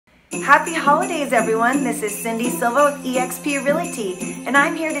Happy holidays, everyone. This is Cyndy Silva with eXp Realty, and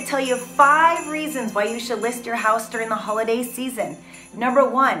I'm here to tell you 5 reasons why you should list your house during the holiday season. Number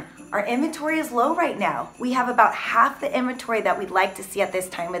 1, our inventory is low right now. We have about half the inventory that we'd like to see at this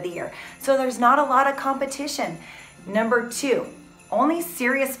time of the year, so there's not a lot of competition. Number 2, only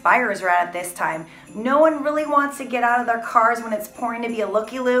serious buyers are out at this time. No one really wants to get out of their cars when it's pouring to be a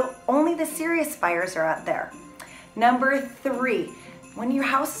looky-loo. Only the serious buyers are out there. Number 3, when your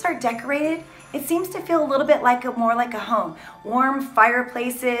houses are decorated, it seems to feel a little bit more like a home. Warm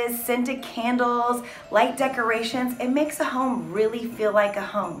fireplaces, scented candles, light decorations, it makes a home really feel like a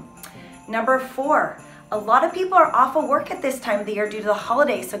home. Number 4, a lot of people are off of work at this time of the year due to the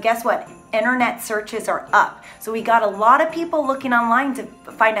holidays, so guess what? Internet searches are up. So we got a lot of people looking online to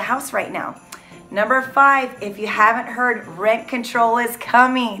find a house right now. Number 5, if you haven't heard, rent control is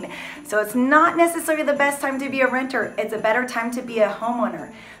coming. So it's not necessarily the best time to be a renter. It's a better time to be a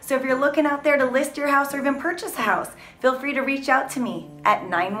homeowner. So if you're looking out there to list your house or even purchase a house, feel free to reach out to me at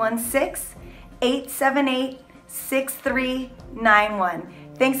 916-878-6391.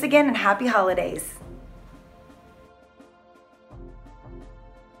 Thanks again and happy holidays.